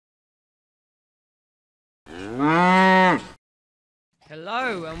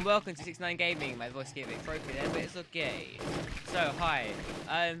Hello and welcome to 69 Gaming. My voice gave it broken there, but it's okay. So hi,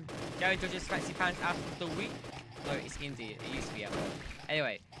 Jammydodgers Fancy Pants out of the week. No, it's Indie. It used to be out there.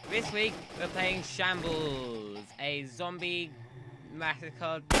 Anyway, this week we're playing Shambles, a zombie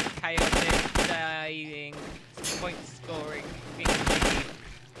massacre, chaotic, dying, point scoring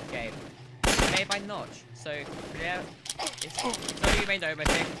game made by Notch. So yeah, so you may know one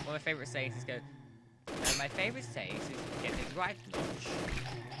of my favourite sayings is go. My favourite sayings is get it right, Notch.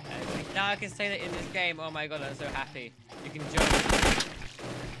 Now I can say that in this game. Oh my god, I'm so happy. You can jump.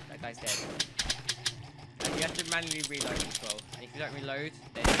 That guy's dead. And you have to manually reload as well. And if you don't reload,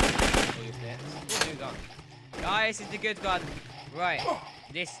 then you lose all your clips. Oh, new gun. Guys, this is the good gun. Right.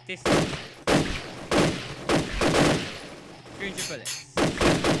 This 300 bullets.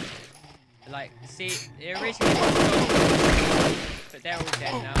 Like, see, the original soldiers, but they're all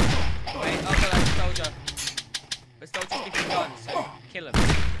dead now. Wait, oh god, that's a soldier. But soldiers give you guns, so kill them.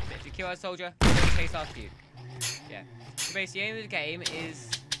 But if you kill a soldier, they'll chase after you. Yeah. So basically, the aim of the game is...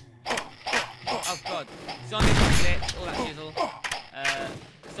 Oh god. Zombies, bullets, all that shizzle.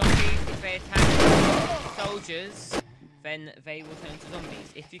 Zombies, if they attack soldiers, then they will turn to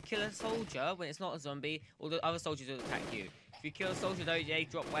zombies. If you kill a soldier when it's not a zombie, all the other soldiers will attack you. If you kill a soldier though, they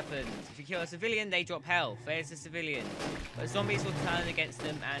drop weapons. If you kill a civilian, they drop health. There's a civilian. But zombies will turn against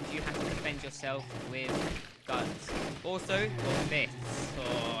them and you have to defend yourself with guns. Also, your fists.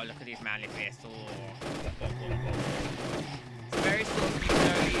 Oh, look at these manly fists. Oh. It's very sort of, you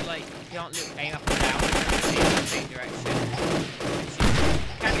can only, like, you can't look aim up and down in the same direction. Which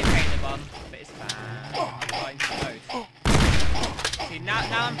can be a pain in the bum, but it's fine. I'm fine to both. See, now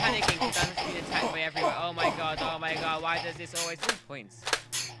I'm panicking because I'm being attacked by everywhere. Oh my god, why does this always lose points?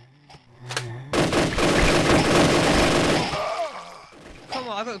 Come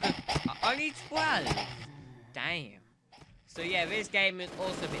on, I've got a good... I need 12! Damn. So yeah, this game is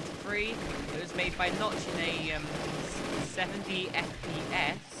also, it's free. It was made by Notch in a 70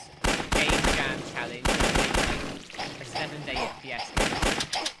 FPS game jam challenge. A 7-day FPS game.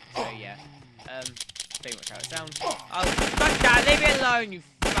 So yeah. Pretty much how it sounds. Oh, fuck that! Leave me alone, you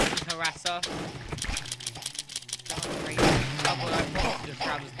fucking harasser! The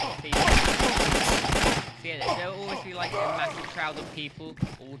crowd of people. So yeah, there'll always be like a massive crowd of people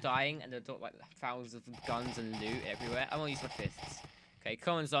all dying, and they'll like thousands of guns and loot everywhere. I'm gonna use my fists. Okay,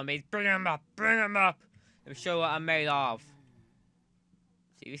 come on, zombies, bring them up, bring them up. Let me show what I'm made of.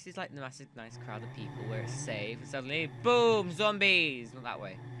 See, this is like the massive, nice crowd of people where it's safe, and suddenly, boom, zombies! Not that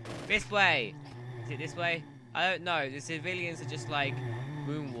way. This way. Is it this way? I don't know. The civilians are just like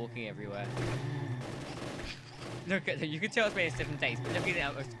moonwalking everywhere. Look at them. You can tell it's been 7 days, but look at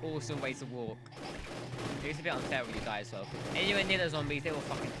that awesome way to walk. It's a bit unfair when you die as well. Anywhere near the zombies, they will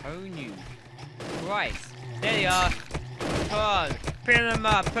fucking own you. Right. There they are. Come on. Pin them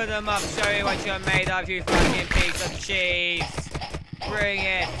up. Put them up. Show me what you're made of, you fucking piece of cheese. Bring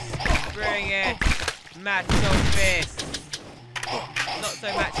it. Bring it. Macho fists. Not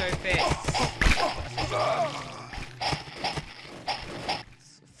so macho fists.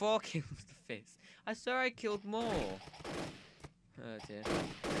 4 kills the fist. I swear I killed more. Oh dear.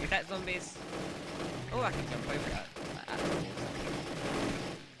 Is that zombies? Oh, I can jump over that. That's awesome.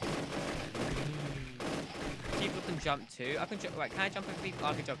 People can jump too. I can jump. Right, can I jump over people?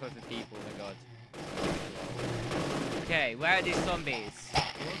 I can jump over people. Oh my god. Okay, where are these zombies?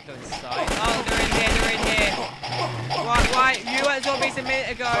 Go inside. Oh, they're in here. They're in here. Right. You were zombies a minute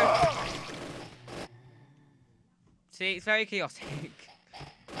ago. See, it's very chaotic.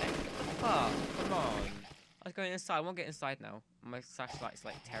 Like, what the fuck? Come on. I was going inside. I won't get inside now. My flashlight's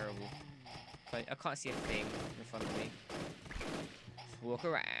like terrible. I can't see a thing in front of me. Just walk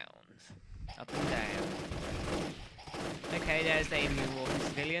around. Up and down. Okay, there's a moonwalking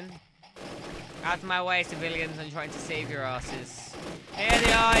civilian. Out of my way, civilians. I'm trying to save your asses. Here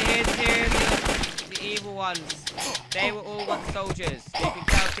they are. Here's the evil ones. They were all once soldiers. You can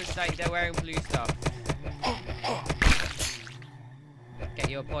tell because like, they're wearing blue stuff. Get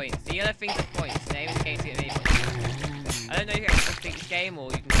your points. The yellow things are points. The aim of the game is to get any points. I don't know if you can complete this game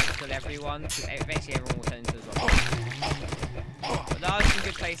or you can kill everyone, because eventually everyone will turn into a zombie. But there are some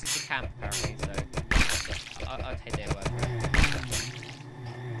good places to camp apparently, so I'll take their word for it.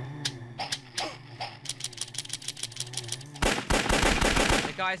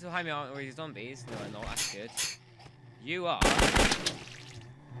 The guys behind me aren't already zombies. No, they're not. That's good. You are.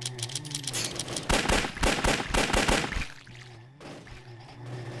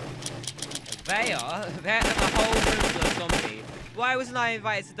 They're a whole room full of zombies. Why wasn't I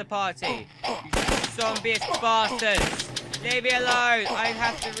invited to the party? You zombie bastards! Leave me alone! I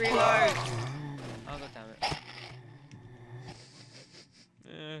have to reload! Oh god damn it.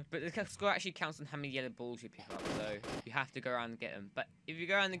 But the score actually counts on how many yellow balls you pick up, so you have to go around and get them. But if you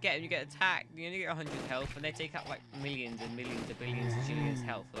go around and get them, you get attacked, you only get 100 health, and they take up like millions and millions of billions and jillions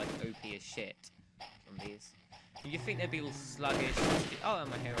health, like OP as shit. Zombies. You think they'd be all sluggish? Oh,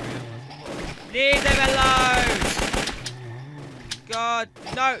 I'm a hero. Leave them alone! God,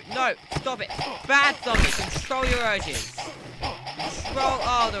 no, no, stop it. Bad zombies, control your urges. Control,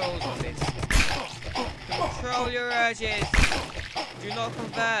 oh, they're all zombies. Control your urges. Do not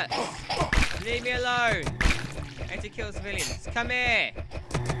convert. Leave me alone. I need to kill civilians. Come here.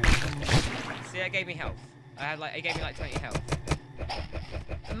 See, that gave me health. It gave me like 20 health.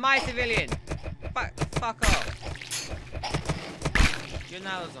 My civilian. Fuck off. You're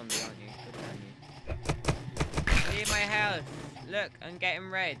now a zombie, aren't you? Good damn you. Leave my health. Look, I'm getting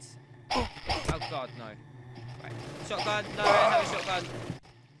red. Oh god, no. Right. Shotgun. No, I don't have a shotgun.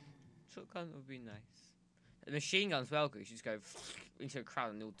 Shotgun would be nice. The machine gun's well good. You just go into a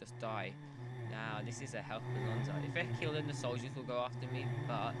crowd and they'll just die. Now, this is a health bonanza. If I kill them, the soldiers will go after me,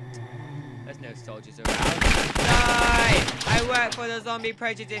 but there's no soldiers around. Die! I work for the zombie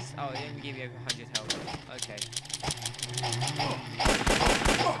prejudice. Oh, they only give you 100 health. Okay.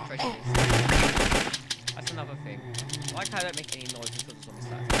 Prejudice. That's another thing. I like how I don't make any noise until the zombie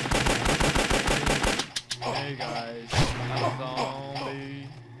starts. Hey guys, I'm a zombie.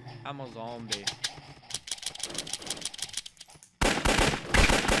 I'm a zombie. I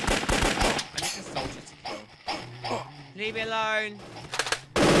need a soldier to kill. Leave me alone.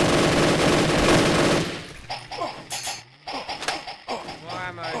 More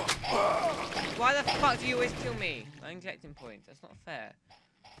ammo. Why the fuck do you always kill me? I'm collecting points. That's not fair.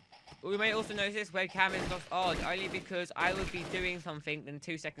 We may also notice webcam is not on, only because I would be doing something, then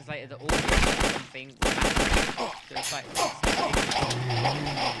 2 seconds later the audio of something will happen. So it's like,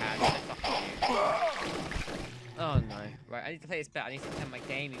 oh no. Right, I need to play this better. I need to turn my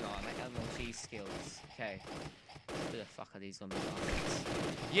gaming on, my LMG skills. Okay. Who the fuck are these zombies?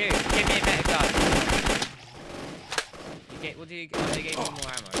 You, give me a better gun. You get, what do you, oh, they gave me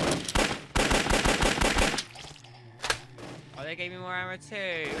more ammo. Oh, they gave me more ammo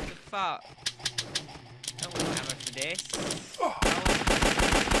too. What the fuck? I don't want more ammo for this.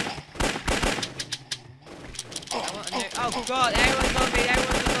 I want a new. Oh god, everyone's on me,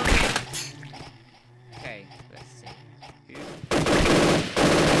 everyone's on me. Okay, let's see.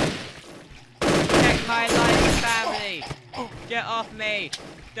 Protect my life and family. Get off me.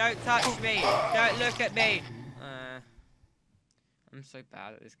 Don't touch me. Don't look at me. I'm so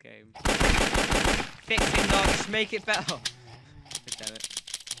bad at this game. Fixing knobs, make it better. Damn it.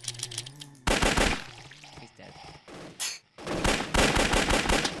 He's dead.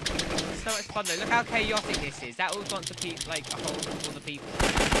 It's so much fun though. Look how chaotic this is. That all wants to be like a whole all the people.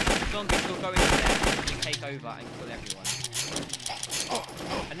 Zombies will go in there and take over and kill everyone.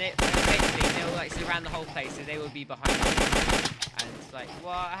 And basically they'll like surround the whole place, so they will be behind us. And it's like,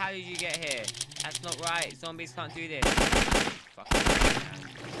 what? How did you get here? That's not right. Zombies can't do this. Fuck.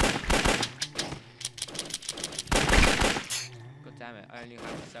 Damn it, I only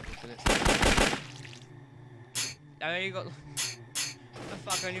have several bullets. I only got... what the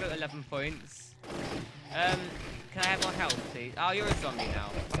fuck, I only got 11 points. Can I have more health, please? Oh, you're a zombie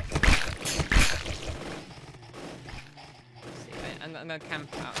now. Let's see, I'm gonna camp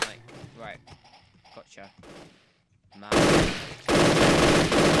out, like... Right. Gotcha. Man.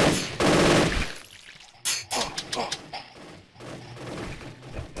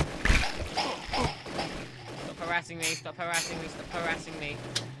 Harassing me, stop harassing me, stop harassing me.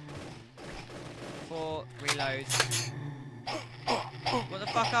 4 reloads. What the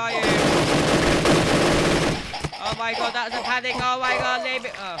fuck are you? Oh my god, that's a panic. Oh my god, leave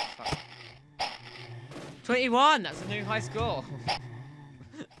it. Oh fuck. 21, that's a new high score.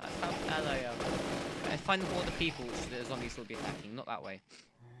 That's how bad I am. I find all the people which the zombies will be attacking, not that way.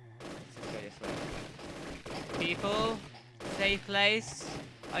 Let's go this way. People, safe place.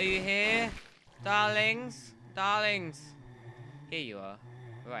 Are you here? Darlings? Darlings! Here you are.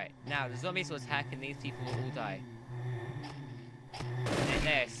 Right, now the zombies will attack and these people will all die.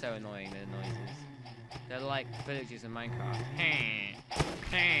 They're so annoying, their noises. They're like villagers in Minecraft.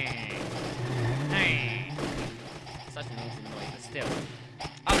 Such an awesome noise, but still.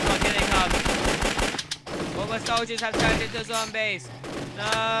 Oh god, here they come! All my soldiers have turned into zombies!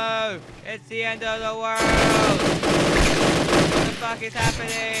 No! It's the end of the world! What the fuck is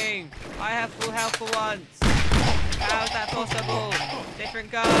happening? I have full health for once! How is that possible?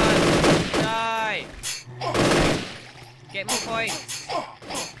 Different guns! Die! Get more points!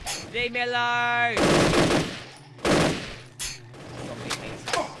 Leave me alone!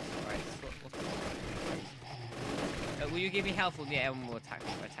 you give me health? Or yeah, everyone will attack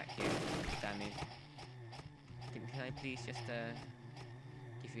you. Damage. Can I please just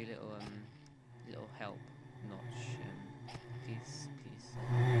give you a little help? Notch. Please.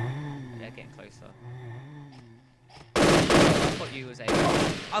 They're getting closer. I thought you was able.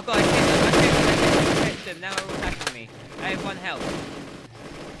 Oh god, I hit them. Now they're all attacking me. I have 1 health.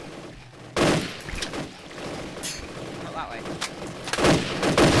 Not that way.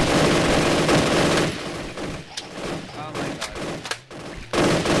 Oh my god.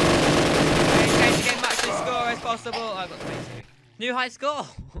 I'm trying to get as much score as possible. I got 22. New high score!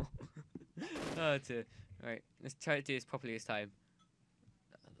 Oh dear. Alright, let's try to do this properly this time.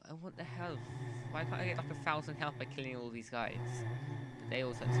 I want the health. Why can't I get like 1,000 health by killing all these guys? But they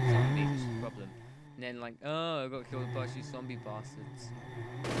all turn to zombies, which is a problem. And then like, oh, I got killed by 2 zombie bastards.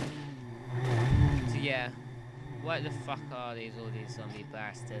 So yeah, what the fuck are these, all these zombie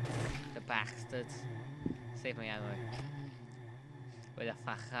bastards? The bastards. Save my ammo. Where the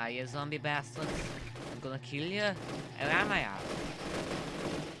fuck are you, zombie bastards? I'm gonna kill you. Where am I at?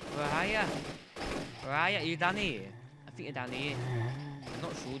 Where are you? Where are you? Are you down here? I think you're down here. I'm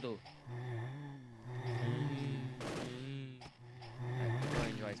not sure though. That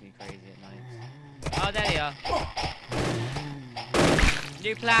going drives me crazy at night. Oh, there you are.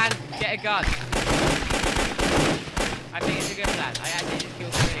 New plan, get a gun. I think it's a good plan. I actually just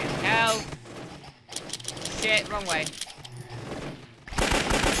killed civilians. Help! Shit, wrong way.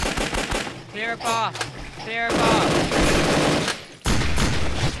 Clear a path. Clear a path.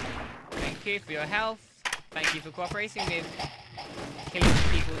 Thank you for your health. Thank you for cooperating with killing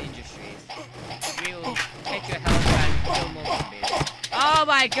people industries. We will take your health and kill more zombies. Oh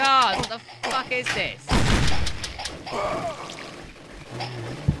my god! What the fuck is this?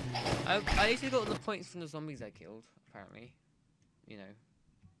 I actually got all the points from the zombies I killed, apparently. You know.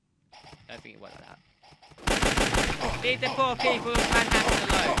 I don't think it worked like that. Leave the poor people of Manhattan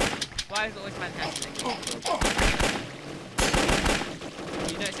alone. Why is it always Manhattan that kills people?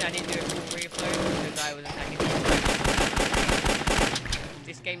 You notice I didn't do a full reflow because I was attacking people.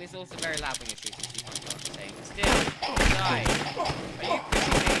 This game is also very loud when you're shooting, so you can't start saying, still, die. Are you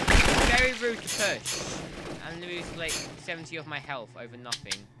pushing me? It's very rude to push. And lose like 70 of my health over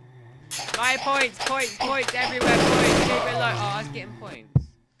nothing. My points everywhere, points, keep it low. Oh, I was getting points.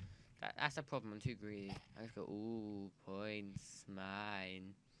 That's a problem, I'm too greedy. I just go, ooh, points,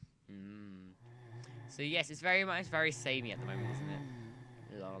 mine. So yes, it's very samey at the moment, isn't it?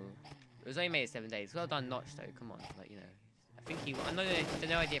 Lol. It was only made 7 days. Well done, Notch, though. Come on, like, you know. I think he. I have no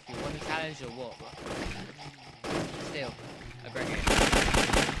idea if he won the challenge or what, but still, a great game.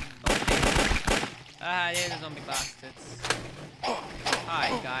 Ah, there's the zombie bastards. Hi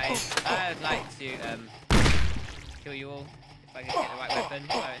guys, I would like to kill you all if I can get the right weapon.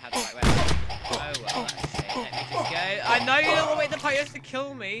 I don't have the right weapon. Oh well, that's a shame. Let me just go. I know you don't want me to play this to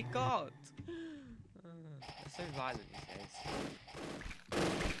kill me. God, they're so violent these days.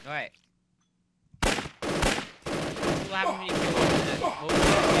 All right. What happens when you kill one?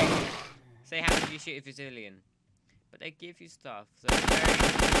 Say happens if you shoot a civilian. But they give you stuff, so it's very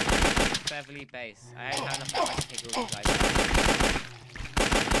cleverly based. I don't have enough time to take all these guys.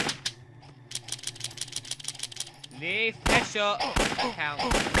 Leave headshot. That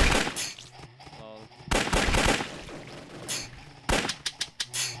counts. Lol.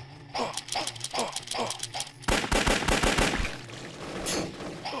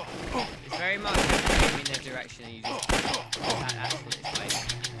 It's very much aiming in their direction and you just that's what it's like.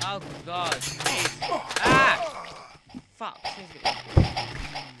 Oh god, please. Ah! Fuck.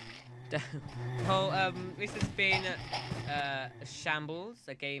 Well, this has been Shambles,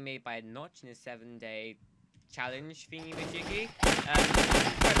 a game made by Notch in a 7-day challenge thingy majiggy.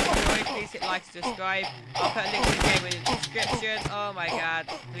 Hope you enjoyed. Please hit like, subscribe. I'll put a link to the game in the description. Oh my god,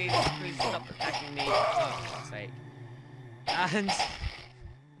 please stop attacking me. Oh, for fuck's sake. And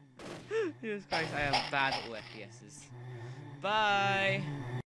Jesus Christ, I am bad at all FPSs. Bye.